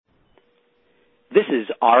This is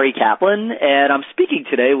Ari Kaplan, and I'm speaking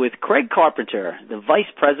today with Craig Carpenter, the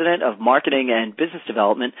Vice President of Marketing and Business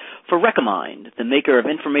Development for Recommind, the maker of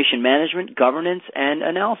information management, governance, and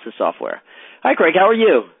analysis software. Hi, Craig. How are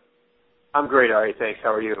you? I'm great, Ari. Thanks.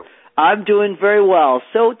 How are you? I'm doing very well.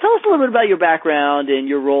 So tell us a little bit about your background and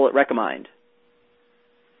your role at Recommind.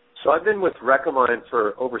 So I've been with Recommind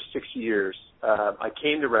for over 6 years. I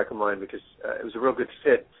came to Recommind because it was a real good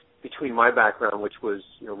fit between my background, which was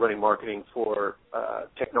running marketing for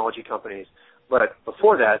technology companies. But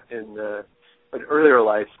before that, in an earlier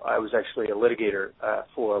life, I was actually a litigator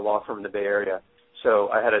for a law firm in the Bay Area. So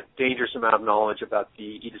I had a dangerous amount of knowledge about the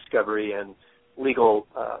e-discovery and legal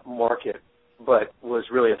market, but was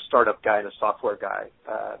really a startup guy and a software guy.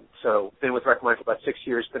 So been with Recommind for about 6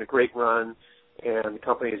 years. Been a great run, and the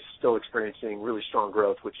company is still experiencing really strong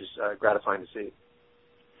growth, which is gratifying to see.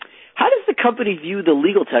 How does the company view the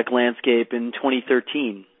legal tech landscape in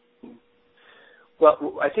 2013?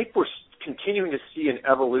 Well, I think we're continuing to see an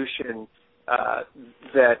evolution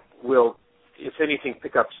that will, if anything,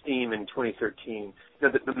 pick up steam in 2013.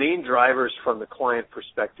 The main drivers from the client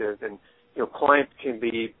perspective, and client can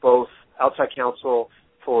be both outside counsel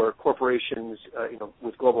for corporations,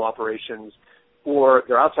 with global operations, or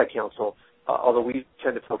their outside counsel. Although we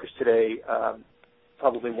tend to focus today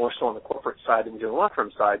probably more so on the corporate side than we do on the law firm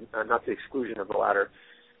side, not to the exclusion of the latter.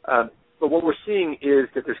 But what we're seeing is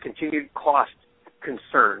that there's continued cost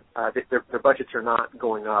concern. Their budgets are not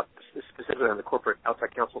going up, specifically on the corporate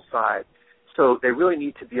outside counsel side. So they really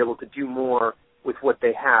need to be able to do more with what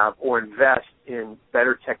they have or invest in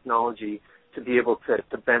better technology to be able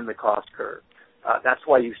to bend the cost curve. That's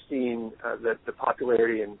why you've seen the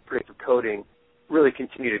popularity in predictive coding really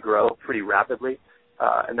continue to grow pretty rapidly.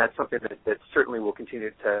 And that's something that certainly will continue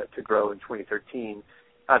to grow in 2013.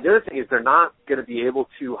 The other thing is they're not going to be able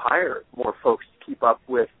to hire more folks to keep up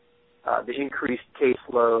with the increased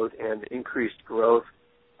caseload and the increased growth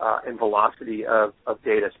and velocity of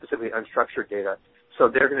data, specifically unstructured data. So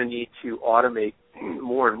they're going to need to automate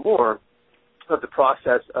more and more of the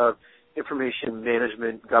process of information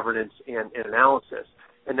management, governance, and analysis.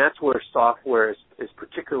 And that's where software is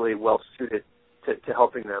particularly well suited to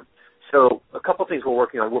helping them. So a couple of things we're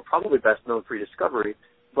working on. We're probably best known for e-discovery,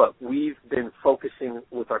 but we've been focusing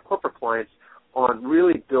with our corporate clients on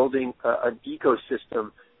really building an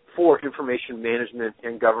ecosystem for information management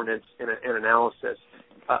and governance and analysis.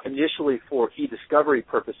 Initially for e-discovery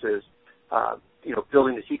purposes,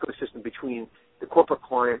 building this ecosystem between the corporate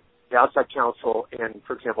client, the outside counsel, and,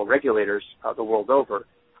 for example, regulators the world over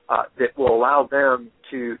that will allow them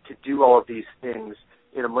to do all of these things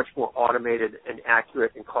in a much more automated and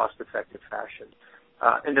accurate and cost-effective fashion.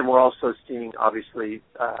 And then we're also seeing, obviously,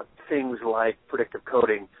 things like predictive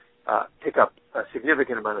coding pick up a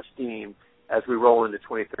significant amount of steam as we roll into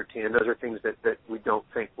 2013. And those are things that we don't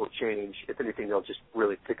think will change. If anything, they'll just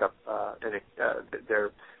really pick up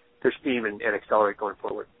their steam and accelerate going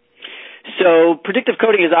forward. So predictive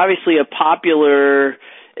coding is obviously a popular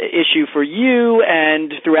issue for you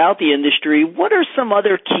and throughout the industry. What are some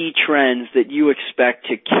other key trends that you expect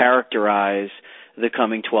to characterize the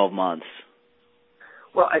coming 12 months?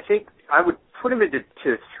 Well, I think I would put them into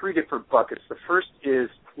three different buckets. The first is,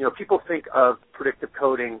 people think of predictive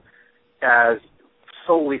coding as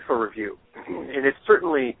solely for review. And it's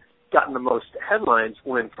certainly gotten the most headlines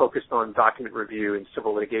when focused on document review and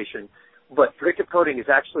civil litigation. But predictive coding is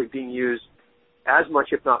actually being used as much,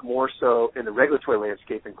 if not more so, in the regulatory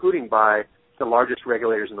landscape, including by the largest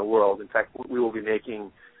regulators in the world. In fact, we will be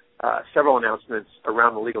making several announcements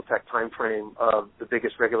around the legal tech timeframe of the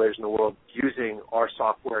biggest regulators in the world using our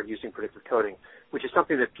software and using predictive coding, which is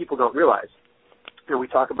something that people don't realize. We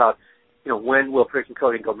talk about, when will predictive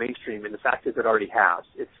coding go mainstream, and the fact is it already has.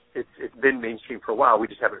 It's been mainstream for a while. We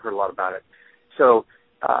just haven't heard a lot about it. So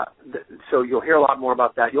you'll hear a lot more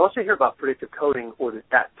about that. You'll also hear about predictive coding or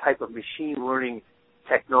that type of machine learning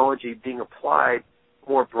technology being applied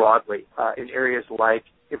more broadly in areas like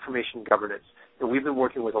information governance. And we've been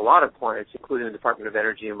working with a lot of clients, including the Department of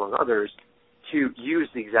Energy, among others, to use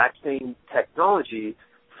the exact same technology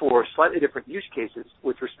for slightly different use cases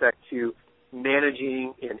with respect to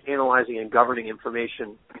managing and analyzing and governing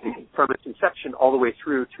information from its inception all the way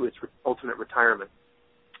through to its ultimate retirement.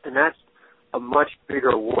 And that's a much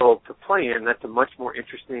bigger world to play in. That's a much more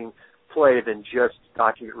interesting play than just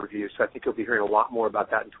document review. So I think you'll be hearing a lot more about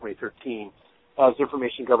that in 2013 as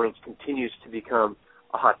information governance continues to become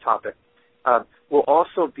a hot topic. We'll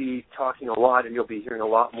also be talking a lot, and you'll be hearing a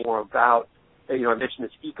lot more about, I mentioned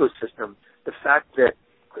this ecosystem, the fact that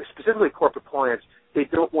specifically corporate clients, they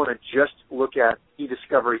don't want to just look at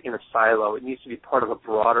e-discovery in a silo. It needs to be part of a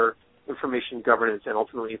broader information governance and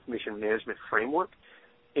ultimately information management framework.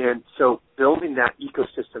 And so building that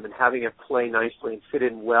ecosystem and having it play nicely and fit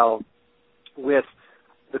in well with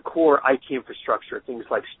the core IT infrastructure, things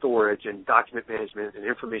like storage and document management and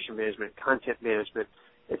information management, content management,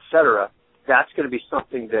 et cetera, that's going to be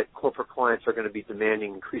something that corporate clients are going to be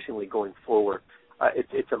demanding increasingly going forward.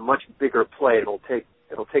 It's a much bigger play. It'll take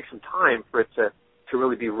some time for it to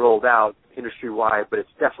really be rolled out industry-wide, but it's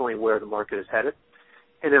definitely where the market is headed.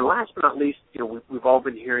 And then last but not least, we've all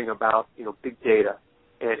been hearing about, big data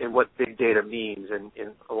and what big data means. And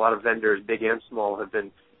a lot of vendors, big and small, have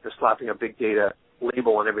been slapping a big data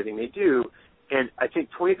label on everything they do. And I think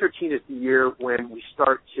 2013 is the year when we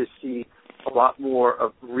start to see a lot more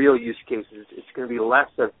of real use cases. It's going to be less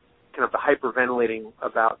of kind of the hyperventilating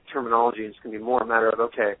about terminology. It's going to be more a matter of,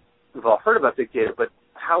 okay, we've all heard about big data, but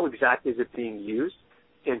how exactly is it being used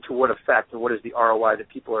and to what effect and what is the ROI that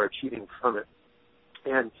people are achieving from it?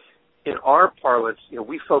 And in our parlance,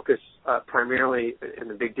 we focus primarily in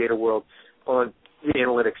the big data world on the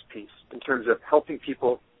analytics piece in terms of helping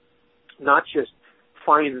people not just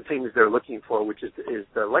find the things they're looking for, which is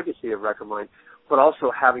the legacy of Recommind, but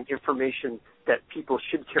also having information that people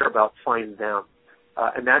should care about find them.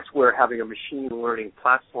 And that's where having a machine learning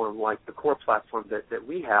platform like the core platform that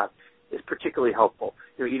we have is particularly helpful.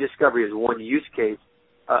 eDiscovery is one use case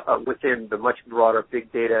within the much broader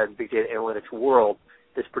big data and big data analytics world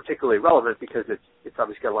that's particularly relevant because it's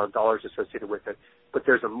obviously got a lot of dollars associated with it. But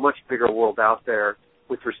there's a much bigger world out there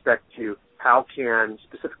with respect to how can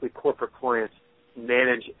specifically corporate clients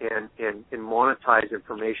manage and monetize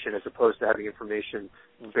information as opposed to having information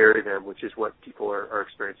bury them, which is what people are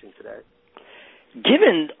experiencing today.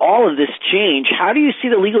 Given all of this change, how do you see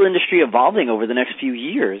the legal industry evolving over the next few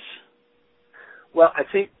years? Well, I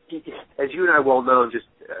think, as you and I well know,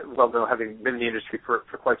 having been in the industry for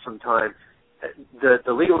quite some time,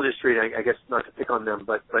 the legal industry, and I guess not to pick on them,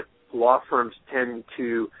 but law firms tend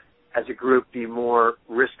to, as a group, be more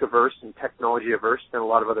risk-averse and technology-averse than a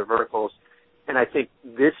lot of other verticals. And I think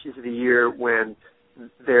this is the year when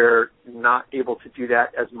they're not able to do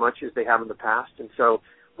that as much as they have in the past. And so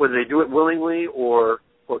whether they do it willingly or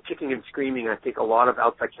kicking and screaming, I think a lot of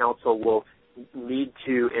outside counsel will need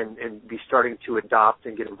to and be starting to adopt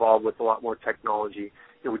and get involved with a lot more technology.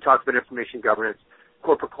 We talked about information governance.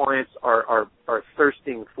 Corporate clients are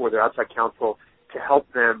thirsting for their outside counsel to help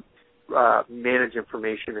them manage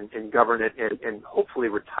information and govern it and hopefully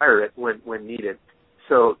retire it when needed.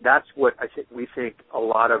 So that's what we think a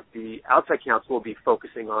lot of the outside counsel will be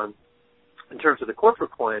focusing on in terms of the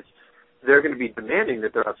corporate clients. They're going to be demanding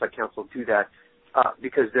that their outside counsel do that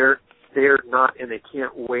because they're not and they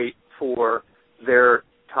can't wait for their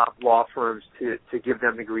top law firms to give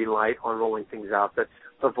them the green light on rolling things out. But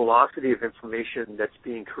the velocity of information that's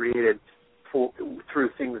being created through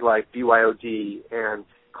things like BYOD and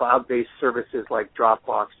cloud-based services like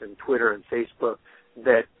Dropbox and Twitter and Facebook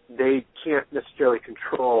that they can't necessarily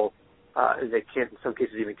control, they can't in some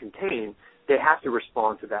cases even contain, they have to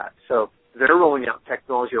respond to that. So they're rolling out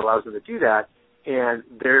technology that allows them to do that, and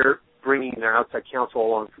they're bringing their outside counsel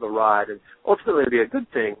along for the ride. And ultimately it'll be a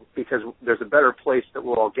good thing because there's a better place that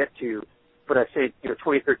we'll all get to. But I think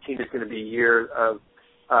 2013 is going to be a year of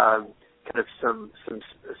kind of some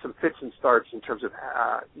fits and starts in terms of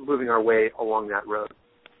moving our way along that road.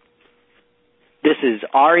 This is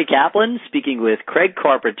Ari Kaplan speaking with Craig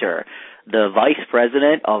Carpenter, the Vice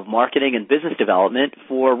President of Marketing and Business Development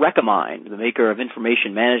for Recommind, the maker of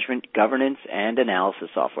information management, governance, and analysis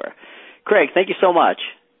software. Craig, thank you so much.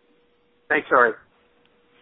 Thanks, Ari.